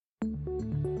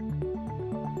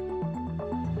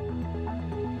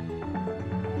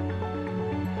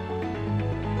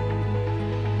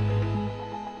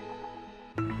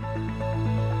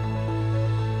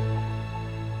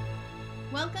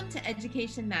to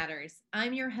Education Matters.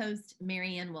 I'm your host,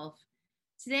 Marianne Wolf.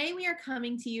 Today we are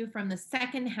coming to you from the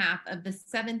second half of the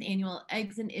 7th annual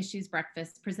Eggs and Issues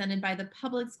Breakfast presented by the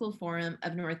Public School Forum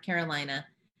of North Carolina.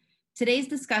 Today's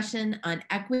discussion on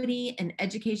equity and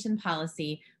education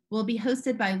policy will be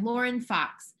hosted by Lauren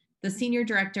Fox, the Senior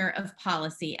Director of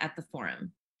Policy at the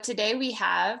Forum. Today we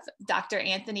have Dr.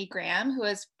 Anthony Graham, who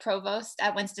is Provost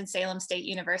at Winston-Salem State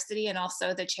University and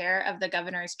also the chair of the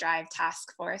Governor's Drive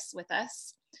Task Force with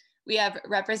us. We have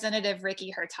Representative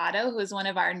Ricky Hurtado, who is one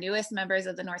of our newest members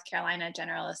of the North Carolina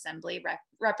General Assembly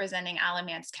representing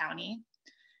Alamance County.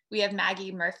 We have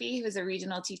Maggie Murphy, who is a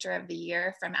Regional Teacher of the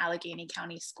Year from Allegheny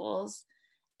County Schools,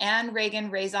 and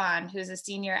Reagan Razon, who is a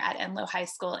senior at Enloe High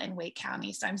School in Wake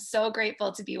County. So I'm so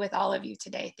grateful to be with all of you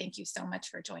today. Thank you so much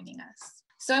for joining us.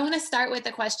 So I want to start with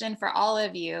a question for all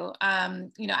of you.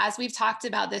 As we've talked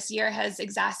about, this year has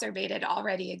exacerbated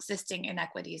already existing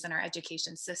inequities in our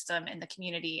education system, in the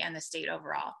community, and the state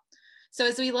overall. So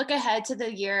as we look ahead to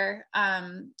the year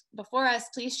before us,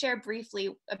 please share briefly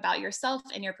about yourself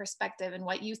and your perspective and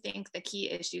what you think the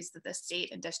key issues that the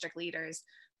state and district leaders,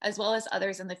 as well as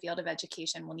others in the field of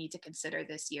education, will need to consider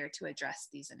this year to address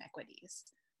these inequities.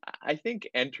 I think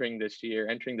entering the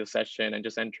session and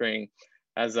just entering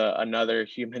as another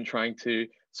human trying to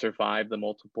survive the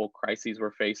multiple crises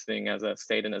we're facing as a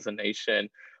state and as a nation,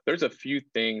 there's a few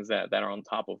things that are on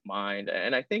top of mind.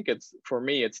 And I think it's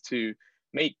to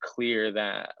make clear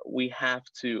that we have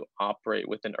to operate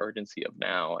with an urgency of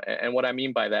now. And what I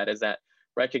mean by that is that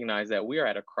recognize that we are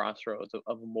at a crossroads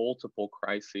of multiple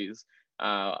crises.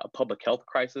 A public health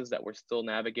crisis that we're still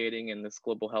navigating in this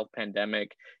global health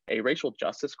pandemic, a racial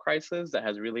justice crisis that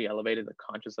has really elevated the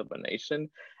conscience of a nation,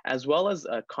 as well as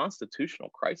a constitutional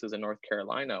crisis in North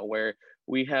Carolina, where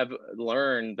we have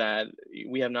learned that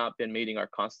we have not been meeting our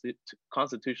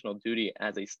constitutional duty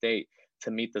as a state to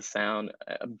meet the sound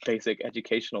basic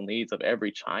educational needs of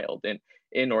every child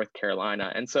in North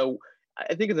Carolina. And so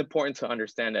I think it's important to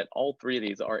understand that all three of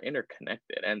these are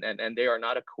interconnected, and they are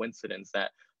not a coincidence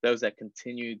that those that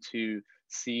continue to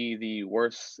see the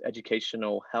worst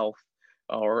educational, health,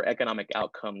 or economic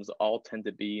outcomes all tend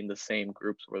to be in the same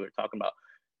groups, where they're talking about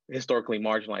historically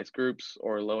marginalized groups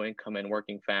or low income and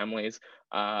working families.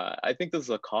 I think this is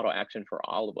a call to action for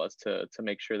all of us to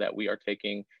make sure that we are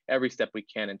taking every step we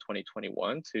can in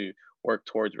 2021 to work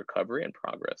towards recovery and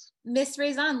progress. Ms.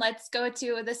 Razon, let's go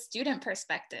to the student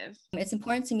perspective. It's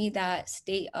important to me that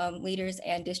state leaders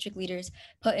and district leaders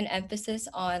put an emphasis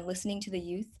on listening to the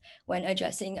youth when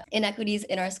addressing inequities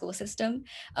in our school system.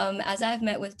 As I've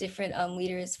met with different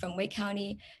leaders from Wake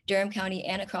County, Durham County,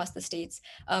 and across the states,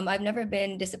 I've never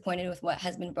been disappointed with what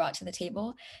has been brought to the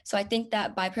table. So I think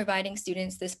that by providing students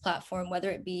this platform,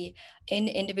 whether it be in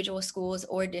individual schools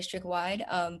or district-wide,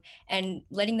 and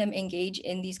letting them engage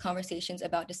in these conversations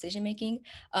about decision-making,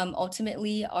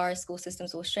 ultimately our school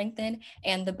systems will strengthen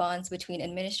and the bonds between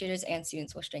administrators and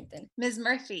students will strengthen. Ms.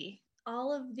 Murphy.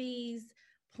 All of these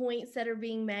points that are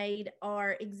being made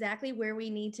are exactly where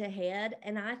we need to head.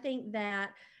 And I think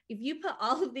that if you put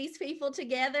all of these people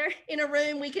together in a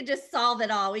room, we could just solve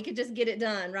it all. We could just get it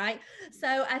done, right?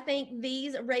 So I think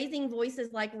these raising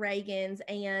voices like Reagan's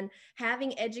and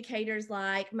having educators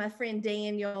like my friend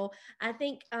Daniel, I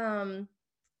think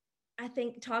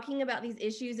talking about these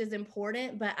issues is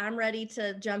important, but I'm ready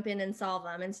to jump in and solve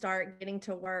them and start getting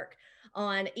to work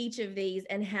on each of these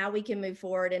and how we can move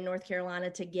forward in North Carolina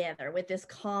together with this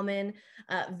common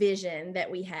vision that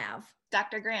we have.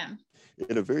 Dr. Graham.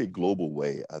 In a very global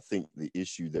way, I think the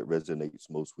issue that resonates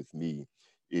most with me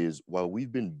is while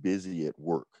we've been busy at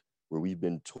work, where we've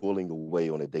been toiling away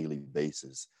on a daily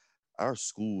basis, our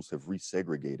schools have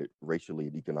resegregated racially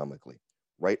and economically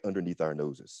right underneath our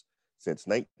noses. Since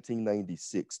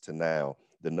 1996 to now,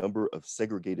 the number of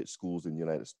segregated schools in the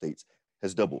United States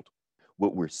has doubled.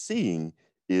 What we're seeing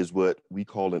is what we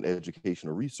call in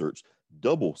educational research,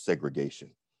 double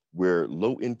segregation, where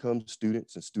low-income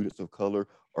students and students of color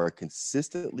are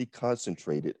consistently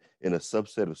concentrated in a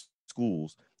subset of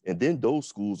schools, and then those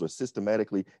schools are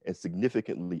systematically and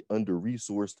significantly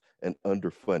under-resourced and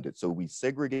underfunded. So we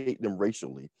segregate them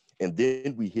racially, and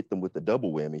then we hit them with a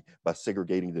double whammy by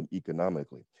segregating them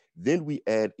economically. Then we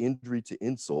add injury to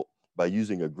insult by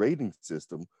using a grading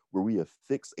system where we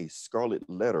affix a scarlet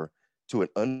letter to an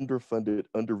underfunded,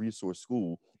 under-resourced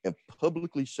school and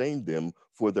publicly shame them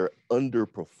for their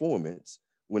underperformance,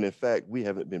 when in fact we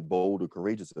haven't been bold or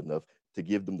courageous enough to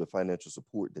give them the financial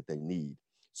support that they need.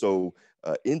 So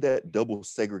in that double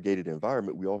segregated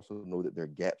environment, we also know that there are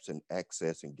gaps in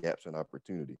access and gaps in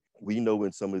opportunity. We know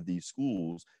in some of these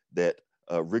schools that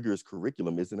rigorous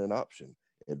curriculum isn't an option.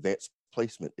 Advanced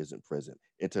placement isn't present.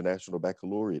 International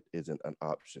baccalaureate isn't an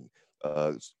option.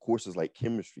 Courses like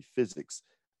chemistry, physics,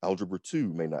 algebra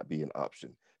 2 may not be an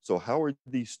option. So how are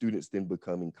these students then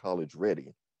becoming college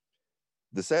ready?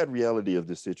 The sad reality of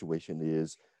this situation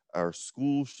is our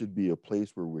schools should be a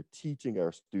place where we're teaching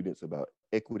our students about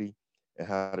equity and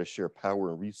how to share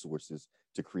power and resources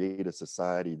to create a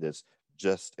society that's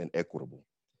just and equitable.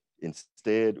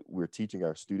 Instead, we're teaching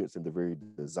our students in the very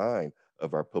design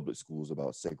of our public schools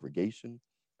about segregation,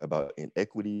 about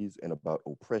inequities, and about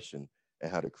oppression,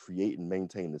 and how to create and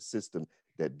maintain a system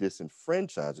that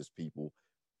disenfranchises people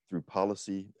through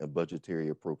policy and budgetary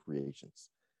appropriations.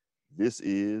 This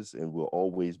is and will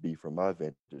always be, from my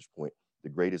vantage point, the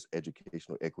greatest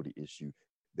educational equity issue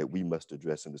that we must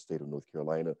address in the state of North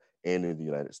Carolina and in the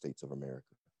United States of America.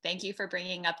 Thank you for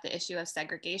bringing up the issue of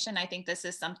segregation. I think this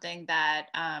is something that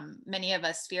many of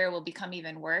us fear will become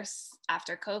even worse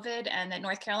after COVID, and that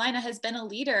North Carolina has been a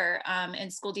leader in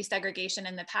school desegregation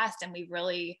in the past, and we've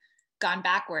really gone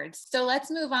backwards. So let's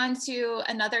move on to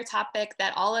another topic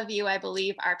that all of you, I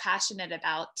believe, are passionate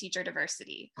about: teacher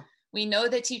diversity. We know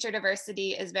that teacher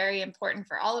diversity is very important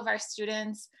for all of our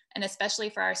students, and especially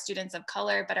for our students of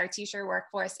color, but our teacher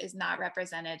workforce is not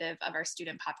representative of our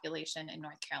student population in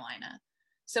North Carolina.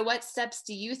 So what steps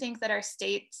do you think that our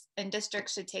states and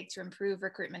districts should take to improve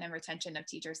recruitment and retention of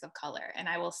teachers of color? And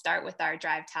I will start with our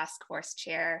Drive Task Force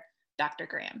Chair, Dr.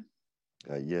 Graham.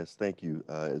 Yes, thank you.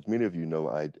 As many of you know,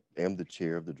 I am the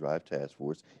chair of the Drive Task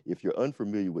Force. If you're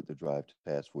unfamiliar with the Drive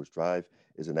Task Force, DRIVE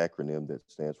is an acronym that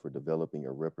stands for Developing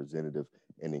a Representative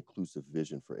and Inclusive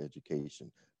Vision for Education.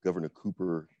 Governor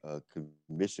Cooper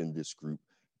commissioned this group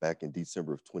back in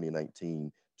December of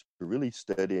 2019 to really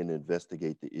study and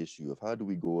investigate the issue of how do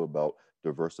we go about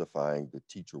diversifying the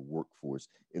teacher workforce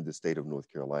in the state of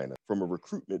North Carolina. From a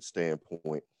recruitment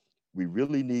standpoint, we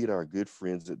really need our good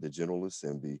friends at the General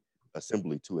Assembly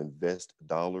to invest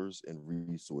dollars and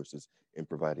resources in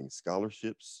providing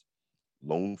scholarships,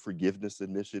 loan forgiveness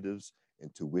initiatives,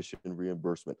 and tuition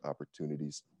reimbursement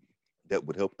opportunities that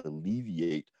would help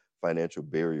alleviate financial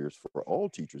barriers for all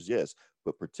teachers, yes,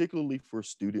 but particularly for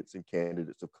students and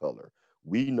candidates of color.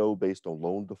 We know based on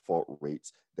loan default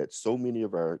rates that so many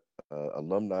of our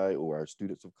alumni or our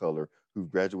students of color who've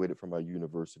graduated from our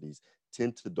universities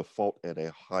tend to default at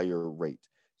a higher rate.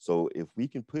 So if we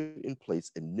can put in place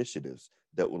initiatives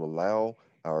that will allow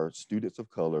our students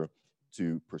of color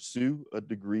to pursue a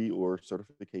degree or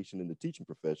certification in the teaching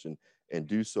profession and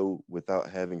do so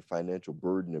without having financial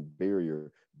burden and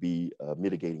barrier be a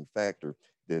mitigating factor,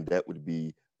 then that would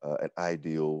be an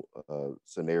ideal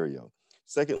scenario.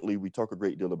 Secondly, we talk a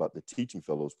great deal about the Teaching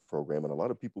Fellows Program, and a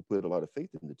lot of people put a lot of faith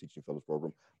in the Teaching Fellows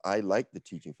Program. I like the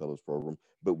Teaching Fellows Program,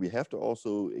 but we have to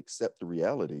also accept the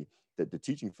reality that the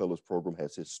Teaching Fellows Program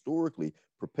has historically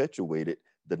perpetuated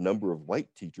the number of white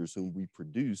teachers whom we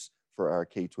produce for our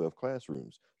K-12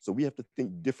 classrooms. So we have to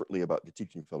think differently about the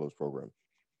Teaching Fellows Program.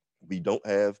 We don't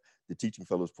have the Teaching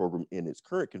Fellows Program in its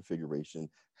current configuration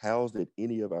housed at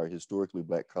any of our historically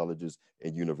Black colleges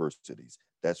and universities.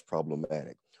 That's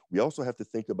problematic. We also have to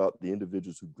think about the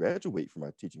individuals who graduate from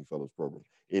our Teaching Fellows Program.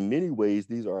 In many ways,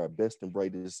 these are our best and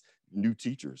brightest new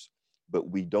teachers, but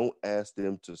we don't ask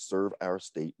them to serve our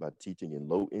state by teaching in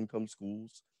low-income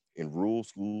schools, in rural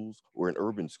schools, or in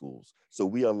urban schools. So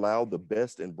we allow the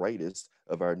best and brightest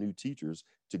of our new teachers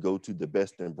to go to the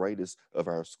best and brightest of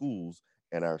our schools,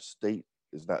 and our state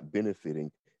is not benefiting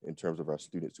in terms of our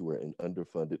students who are in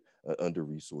underfunded,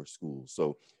 under-resourced schools.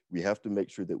 So we have to make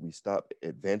sure that we stop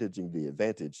advantaging the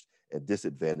advantaged and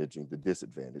disadvantaging the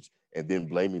disadvantaged, and then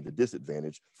blaming the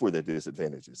disadvantaged for their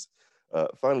disadvantages.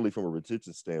 Finally, from a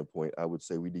retention standpoint, I would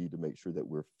say we need to make sure that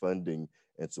we're funding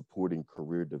and supporting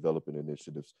career development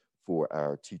initiatives for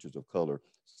our teachers of color,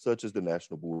 such as the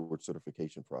National Board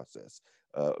Certification process.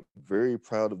 Very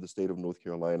proud of the state of North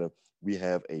Carolina. We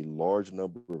have a large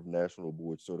number of National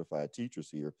Board certified teachers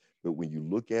here, but when you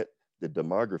look at the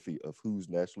demography of who's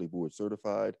nationally board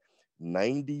certified,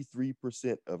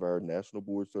 93% of our National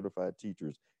Board certified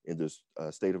teachers in the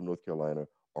state of North Carolina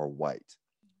are white.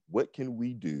 What can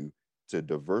we do to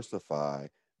diversify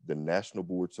the National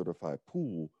Board certified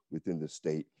pool within the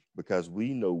state? Because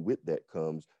we know with that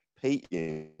comes pay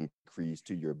increase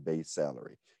to your base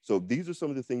salary. So these are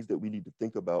some of the things that we need to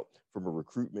think about from a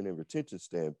recruitment and retention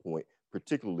standpoint,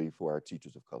 particularly for our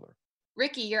teachers of color.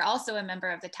 Ricky, you're also a member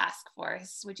of the task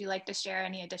force. Would you like to share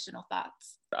any additional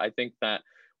thoughts? I think that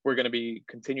we're going to be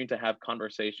continuing to have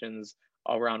conversations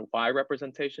around why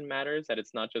representation matters, that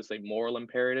it's not just a moral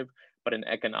imperative, but an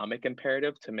economic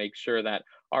imperative to make sure that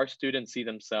our students see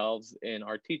themselves in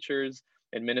our teachers,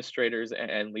 administrators,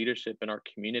 and leadership in our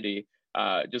community,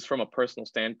 just from a personal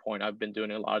standpoint, I've been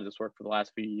doing a lot of this work for the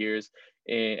last few years,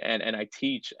 and I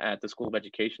teach at the School of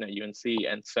Education at UNC,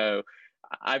 and so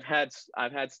I've had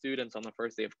students on the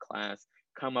first day of class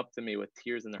come up to me with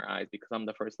tears in their eyes because I'm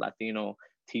the first Latino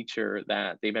teacher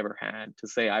that they've ever had, to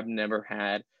say I've never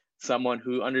had someone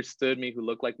who understood me, who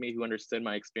looked like me, who understood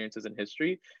my experiences in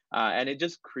history, and it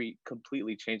just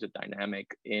completely changed the dynamic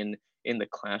in the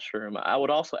classroom. I would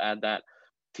also add that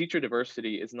teacher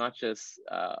diversity is not just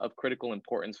of critical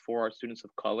importance for our students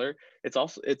of color.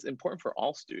 It's important for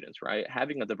all students, right?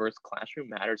 Having a diverse classroom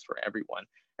matters for everyone.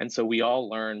 And so we all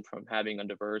learn from having a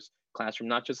diverse classroom,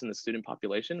 not just in the student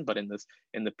population, but in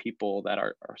the people that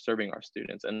are serving our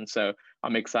students. And so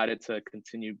I'm excited to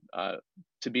continue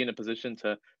to be in a position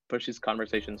to push these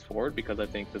conversations forward, because I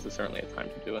think this is certainly a time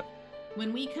to do it.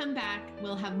 When we come back,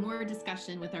 we'll have more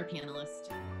discussion with our panelists.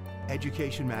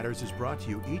 Education Matters is brought to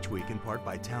you each week in part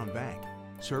by Town Bank,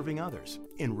 serving others,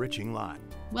 enriching lives.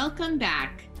 Welcome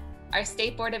back. Our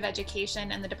State Board of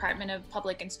Education and the Department of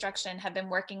Public Instruction have been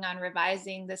working on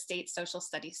revising the state social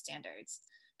studies standards.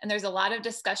 And there's a lot of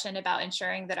discussion about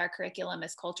ensuring that our curriculum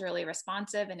is culturally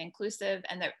responsive and inclusive,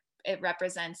 and that it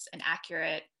represents an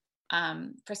accurate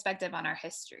perspective on our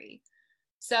history.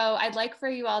 So I'd like for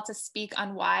you all to speak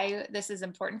on why this is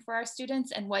important for our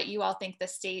students and what you all think the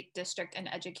state, district, and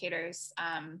educators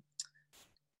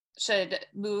should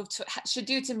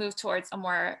do to move towards a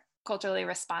more culturally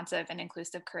responsive and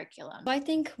inclusive curriculum. I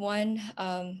think one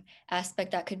aspect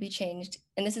that could be changed,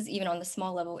 and this is even on the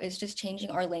small level, is just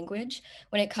changing our language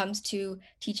when it comes to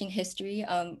teaching history,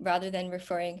 rather than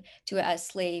referring to it as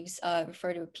slaves,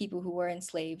 refer to people who were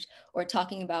enslaved, or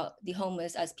talking about the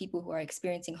homeless as people who are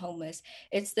experiencing homeless.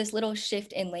 It's this little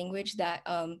shift in language that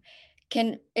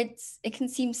it can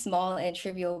seem small and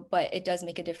trivial, but it does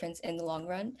make a difference in the long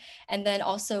run. And then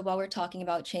also, while we're talking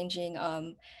about changing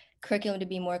curriculum to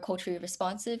be more culturally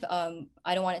responsive,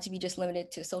 I don't want it to be just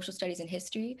limited to social studies and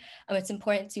history. It's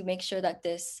important to make sure that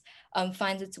this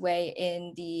finds its way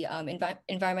in the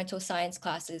environmental science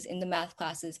classes, in the math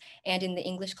classes, and in the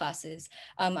English classes.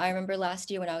 I remember last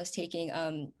year when I was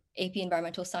taking AP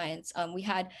Environmental Science, we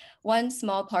had one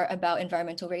small part about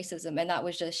environmental racism, and that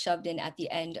was just shoved in at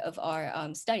the end of our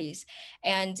studies.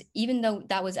 And even though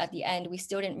that was at the end, we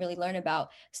still didn't really learn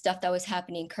about stuff that was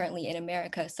happening currently in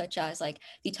America, such as like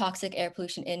the toxic air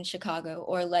pollution in Chicago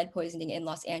or lead poisoning in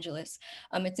Los Angeles.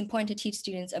 It's important to teach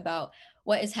students about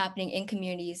what is happening in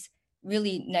communities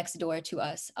really next door to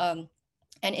us.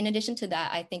 And in addition to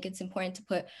that, I think it's important to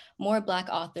put more Black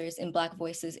authors and Black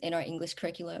voices in our English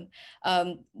curriculum.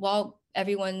 While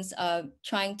everyone's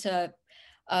trying to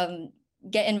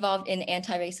get involved in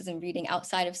anti-racism reading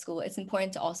outside of school, it's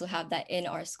important to also have that in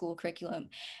our school curriculum.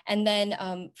 And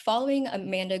then following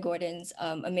Amanda Gordon's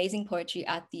amazing poetry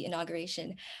at the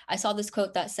inauguration, I saw this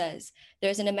quote that says,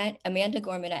 "There's an Amanda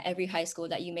Gorman at every high school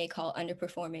that you may call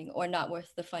underperforming or not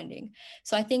worth the funding."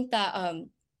 So I think that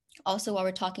also, while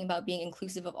we're talking about being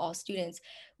inclusive of all students,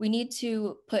 we need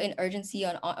to put an urgency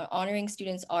on honoring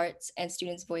students' arts and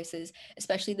students' voices,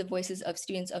 especially the voices of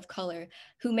students of color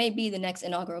who may be the next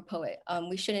inaugural poet.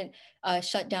 We shouldn't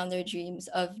shut down their dreams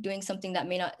of doing something that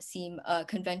may not seem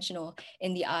conventional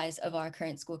in the eyes of our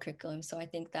current school curriculum. So I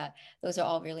think that those are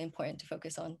all really important to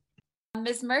focus on.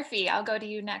 Ms. Murphy, I'll go to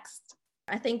you next.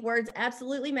 I think words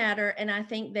absolutely matter. And I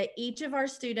think that each of our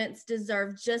students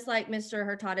deserve, just like Mr.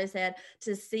 Hurtado said,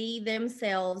 to see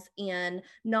themselves in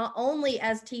not only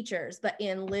as teachers, but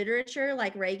in literature,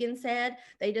 like Reagan said,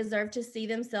 they deserve to see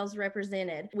themselves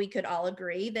represented. We could all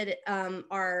agree that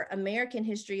our American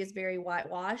history is very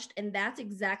whitewashed, and that's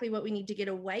exactly what we need to get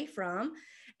away from.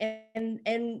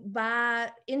 And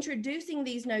by introducing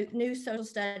these new social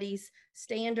studies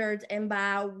standards, and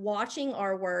by watching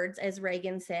our words, as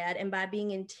Reagan said, and by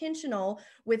being intentional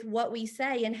with what we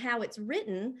say and how it's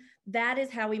written, that is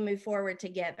how we move forward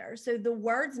together. So the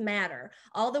words matter.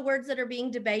 All the words that are being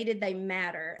debated, they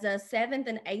matter. As a 7th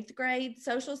and 8th grade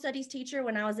social studies teacher,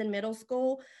 when I was in middle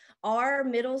school, our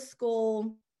middle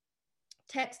school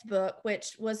textbook,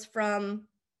 which was from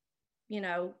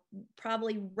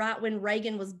probably right when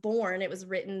Reagan was born, it was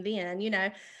written then,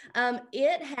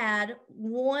 it had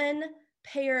one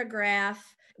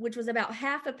paragraph, which was about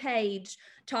half a page,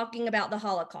 talking about the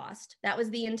Holocaust. That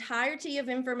was the entirety of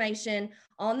information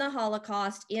on the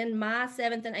Holocaust in my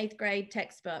 7th and 8th grade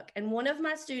textbook. And one of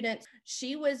my students,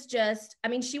 she was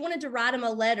she wanted to write him a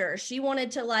letter. She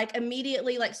wanted to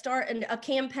immediately start a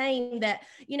campaign that,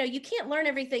 you can't learn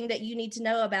everything that you need to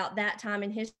know about that time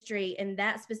in history and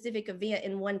that specific event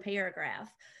in one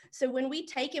paragraph. So when we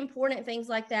take important things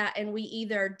like that and we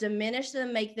either diminish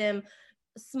them, make them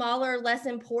smaller, less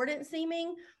important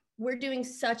seeming, we're doing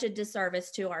such a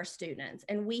disservice to our students,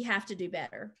 and we have to do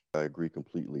better. I agree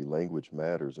completely. Language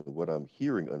matters. And what I'm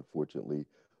hearing, unfortunately,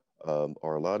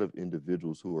 are a lot of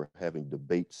individuals who are having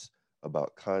debates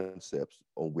about concepts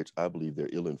on which I believe they're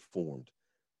ill-informed.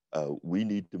 We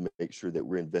need to make sure that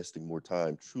we're investing more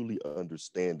time truly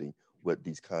understanding what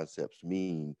these concepts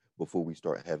mean before we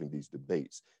start having these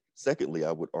debates. Secondly,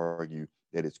 I would argue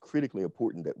that it's critically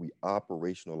important that we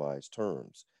operationalize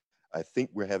terms. I think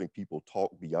we're having people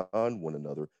talk beyond one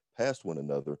another, past one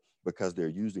another, because they're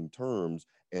using terms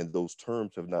and those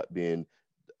terms have not been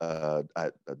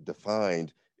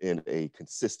defined in a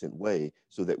consistent way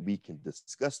so that we can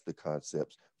discuss the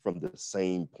concepts from the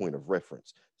same point of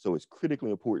reference. So it's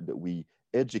critically important that we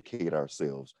educate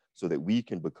ourselves so that we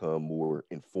can become more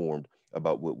informed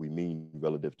about what we mean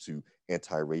relative to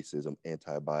anti-racism,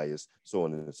 anti-bias, so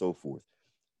on and so forth.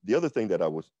 The other thing that I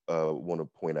was want to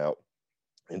point out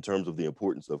in terms of the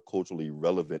importance of culturally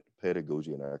relevant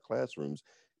pedagogy in our classrooms,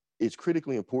 it's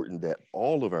critically important that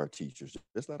all of our teachers,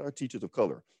 that's not our teachers of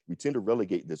color. We tend to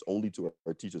relegate this only to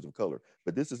our teachers of color,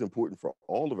 but this is important for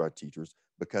all of our teachers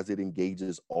because it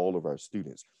engages all of our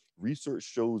students. Research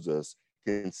shows us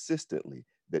consistently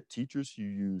that teachers who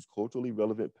use culturally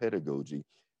relevant pedagogy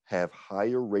have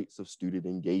higher rates of student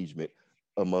engagement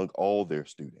among all their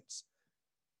students.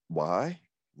 Why?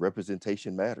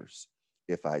 Representation matters.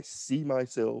 If I see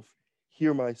myself,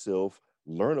 hear myself,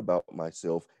 learn about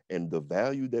myself and the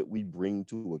value that we bring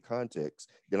to a context,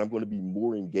 then I'm going to be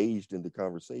more engaged in the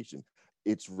conversation.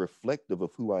 It's reflective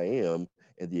of who I am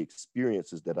and the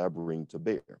experiences that I bring to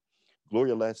bear.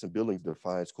 Gloria Ladson-Billings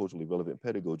defines culturally relevant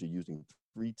pedagogy using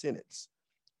 3 tenets.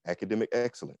 Academic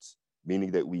excellence,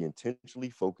 meaning that we intentionally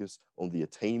focus on the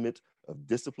attainment of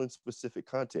discipline-specific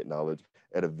content knowledge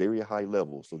at a very high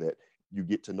level so that you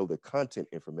get to know the content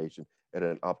information at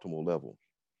an optimal level.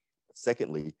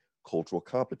 Secondly, cultural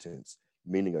competence,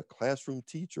 meaning a classroom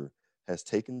teacher has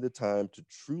taken the time to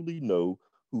truly know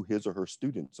who his or her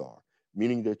students are,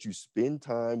 meaning that you spend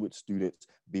time with students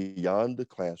beyond the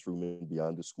classroom and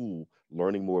beyond the school,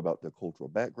 learning more about their cultural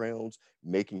backgrounds,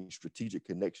 making strategic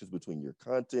connections between your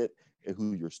content and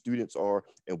who your students are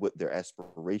and what their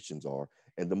aspirations are.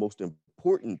 And the most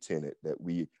important tenet that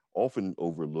we often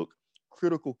overlook,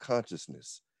 critical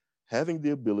consciousness, having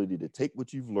the ability to take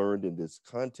what you've learned in this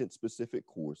content-specific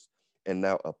course and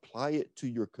now apply it to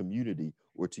your community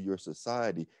or to your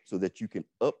society so that you can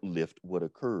uplift what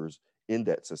occurs in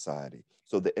that society.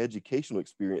 So the educational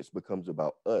experience becomes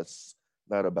about us,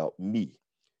 not about me.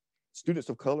 Students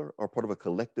of color are part of a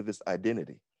collectivist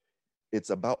identity. It's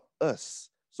about us.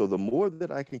 So the more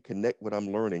that I can connect what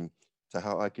I'm learning to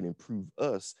how I can improve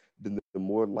us, then the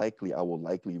more likely I will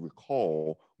likely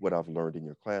recall what I've learned in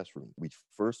your classroom. We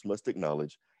first must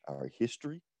acknowledge our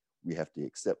history. We have to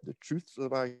accept the truths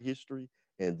of our history,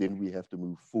 and then we have to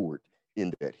move forward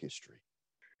in that history.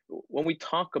 When we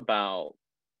talk about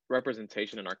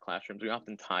representation in our classrooms, we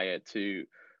often tie it to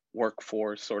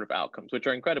workforce sort of outcomes, which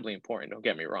are incredibly important. Don't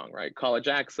get me wrong, right? College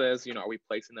access, are we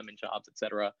placing them in jobs, et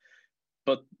cetera.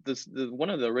 But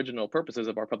one of the original purposes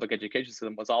of our public education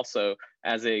system was also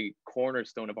as a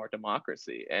cornerstone of our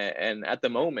democracy. And at the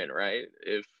moment, right,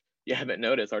 if you haven't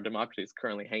noticed, our democracy is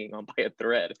currently hanging on by a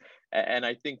thread. And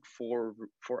I think for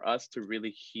us to really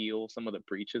heal some of the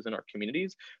breaches in our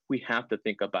communities, we have to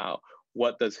think about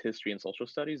what does history and social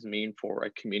studies mean for a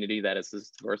community that is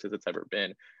as diverse as it's ever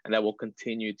been, and that will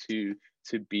continue to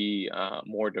be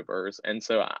more diverse. And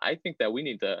so I think that we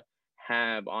need to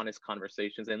have honest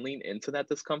conversations and lean into that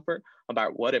discomfort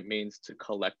about what it means to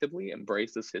collectively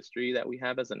embrace this history that we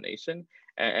have as a nation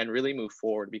and really move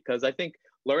forward. Because I think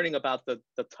learning about the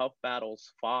tough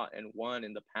battles fought and won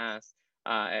in the past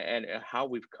and how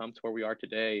we've come to where we are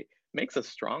today makes us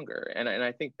stronger. And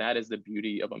I think that is the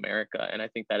beauty of America. And I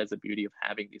think that is the beauty of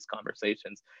having these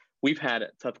conversations. We've had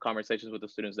tough conversations with the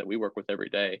students that we work with every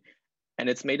day. And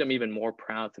it's made them even more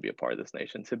proud to be a part of this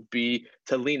nation,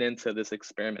 to lean into this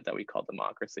experiment that we call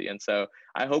democracy. And so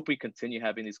I hope we continue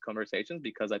having these conversations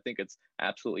because I think it's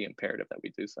absolutely imperative that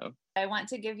we do so. I want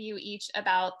to give you each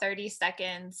about 30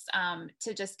 seconds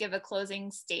to just give a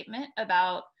closing statement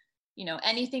about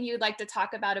anything you'd like to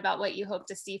talk about what you hope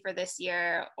to see for this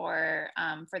year or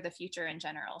for the future in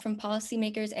general. From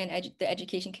policymakers and the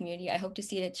education community, I hope to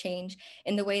see a change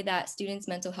in the way that students'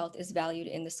 mental health is valued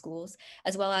in the schools,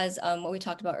 as well as what we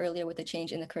talked about earlier with the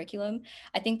change in the curriculum.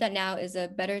 I think that now is a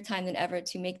better time than ever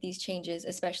to make these changes,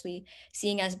 especially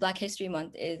seeing as Black History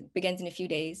Month begins in a few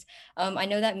days. I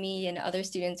know that me and other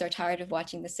students are tired of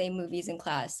watching the same movies in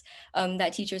class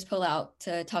that teachers pull out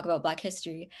to talk about Black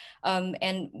history.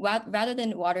 And while rather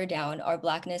than water down our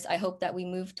Blackness, I hope that we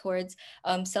move towards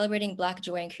celebrating Black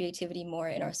joy and creativity more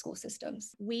in our school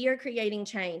systems. We are creating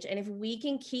change. And if we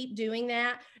can keep doing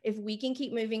that, if we can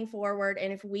keep moving forward,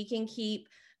 and if we can keep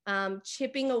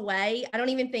chipping away, I don't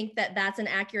even think that that's an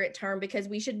accurate term, because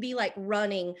we should be like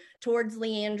running towards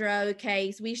Leandro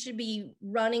case. We should be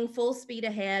running full speed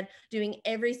ahead, doing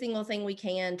every single thing we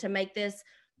can to make this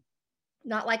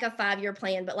not like a 5-year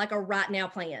plan, but like a right now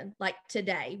plan, like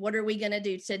today. What are we going to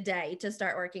do today to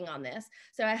start working on this?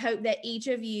 So I hope that each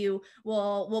of you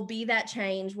will be that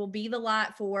change, will be the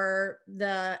light for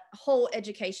the whole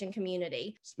education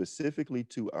community. Specifically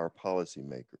to our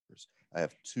policymakers, I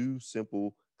have 2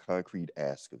 simple, concrete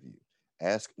asks of you.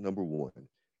 Ask number 1,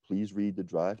 please read the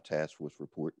Drive Task Force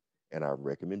report and our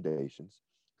recommendations,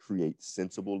 create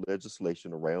sensible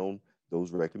legislation around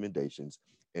those recommendations,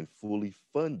 and fully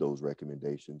fund those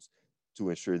recommendations to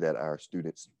ensure that our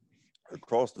students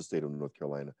across the state of North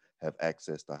Carolina have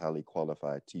access to highly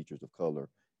qualified teachers of color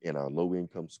in our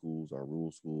low-income schools, our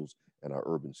rural schools, and our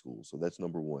urban schools. So that's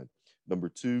number 1. Number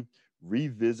 2,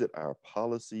 revisit our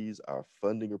policies, our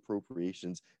funding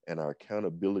appropriations, and our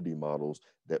accountability models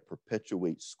that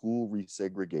perpetuate school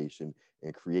resegregation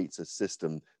and creates a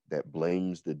system that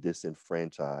blames the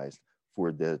disenfranchised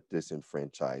for the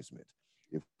disenfranchisement.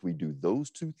 If we do those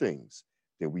 2 things,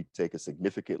 then we take a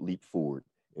significant leap forward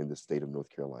in the state of North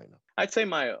Carolina. I'd say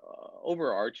my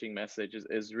overarching message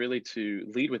is really to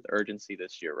lead with urgency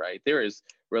this year, right? There is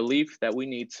relief that we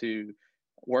need to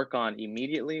work on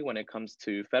immediately when it comes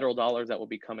to federal dollars that will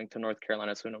be coming to North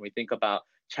Carolina soon. And we think about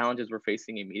challenges we're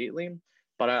facing immediately,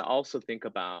 but I also think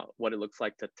about what it looks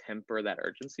like to temper that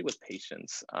urgency with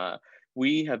patience.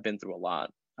 We have been through a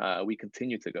lot. We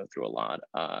continue to go through a lot.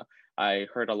 I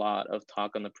heard a lot of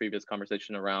talk on the previous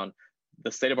conversation around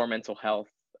the state of our mental health,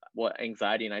 what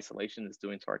anxiety and isolation is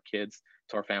doing to our kids,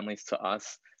 to our families, to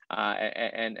us.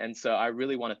 And so I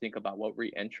really want to think about what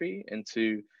re-entry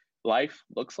into life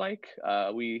looks like.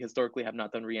 We historically have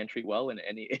not done re-entry well in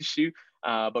any issue,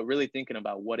 but really thinking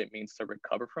about what it means to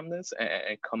recover from this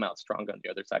and come out strong on the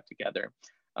other side together.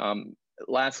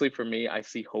 Lastly, for me, I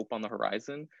see hope on the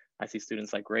horizon. I see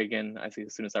students like Reagan. I see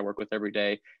the students I work with every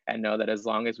day, and know that as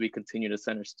long as we continue to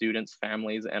center students,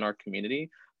 families, and our community,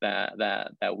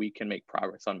 that we can make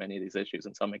progress on many of these issues.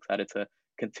 And so I'm excited to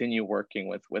continue working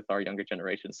with our younger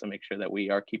generations to make sure that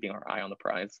we are keeping our eye on the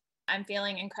prize. I'm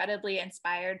feeling incredibly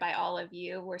inspired by all of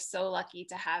you. We're so lucky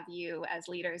to have you as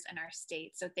leaders in our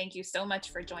state. So thank you so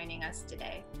much for joining us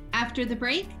today. After the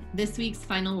break, this week's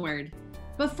final word.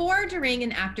 Before, during,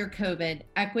 and after COVID,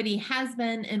 equity has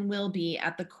been and will be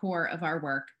at the core of our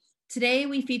work. Today,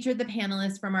 we featured the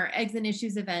panelists from our Eggs and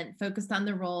Issues event focused on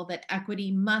the role that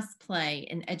equity must play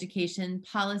in education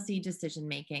policy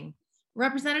decision-making.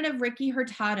 Representative Ricky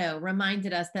Hurtado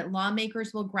reminded us that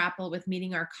lawmakers will grapple with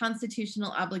meeting our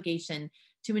constitutional obligation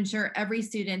to ensure every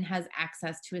student has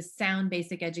access to a sound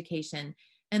basic education,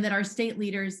 and that our state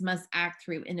leaders must act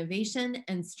through innovation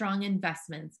and strong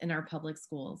investments in our public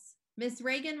schools. Ms.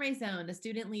 Reagan Razon, a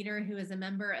student leader who is a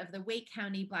member of the Wake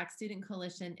County Black Student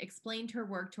Coalition, explained her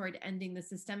work toward ending the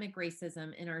systemic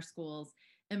racism in our schools,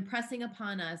 impressing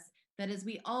upon us that as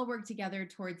we all work together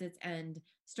towards its end,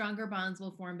 stronger bonds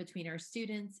will form between our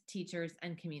students, teachers,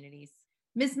 and communities.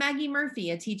 Ms. Maggie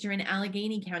Murphy, a teacher in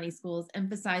Allegheny County Schools,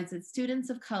 emphasized that students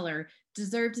of color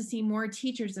deserve to see more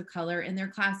teachers of color in their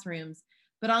classrooms,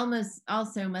 but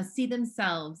also must see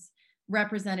themselves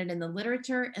represented in the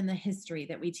literature and the history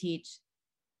that we teach.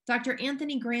 Dr.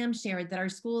 Anthony Graham shared that our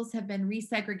schools have been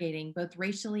resegregating both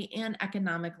racially and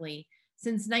economically.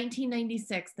 Since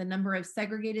 1996, the number of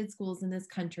segregated schools in this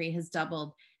country has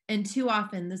doubled, and too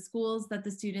often the schools that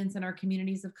the students in our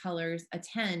communities of colors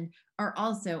attend are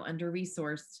also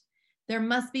under-resourced. There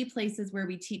must be places where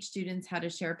we teach students how to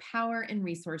share power and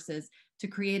resources to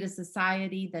create a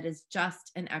society that is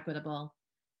just and equitable.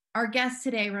 Our guests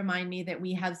today remind me that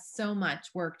we have so much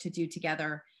work to do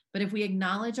together, but if we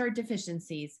acknowledge our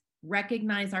deficiencies,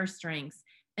 recognize our strengths,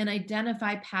 and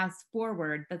identify paths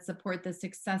forward that support the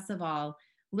success of all,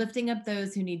 lifting up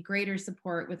those who need greater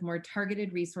support with more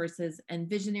targeted resources and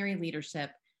visionary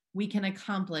leadership, we can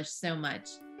accomplish so much.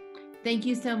 Thank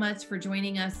you so much for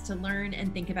joining us to learn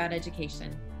and think about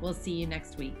education. We'll see you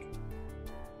next week.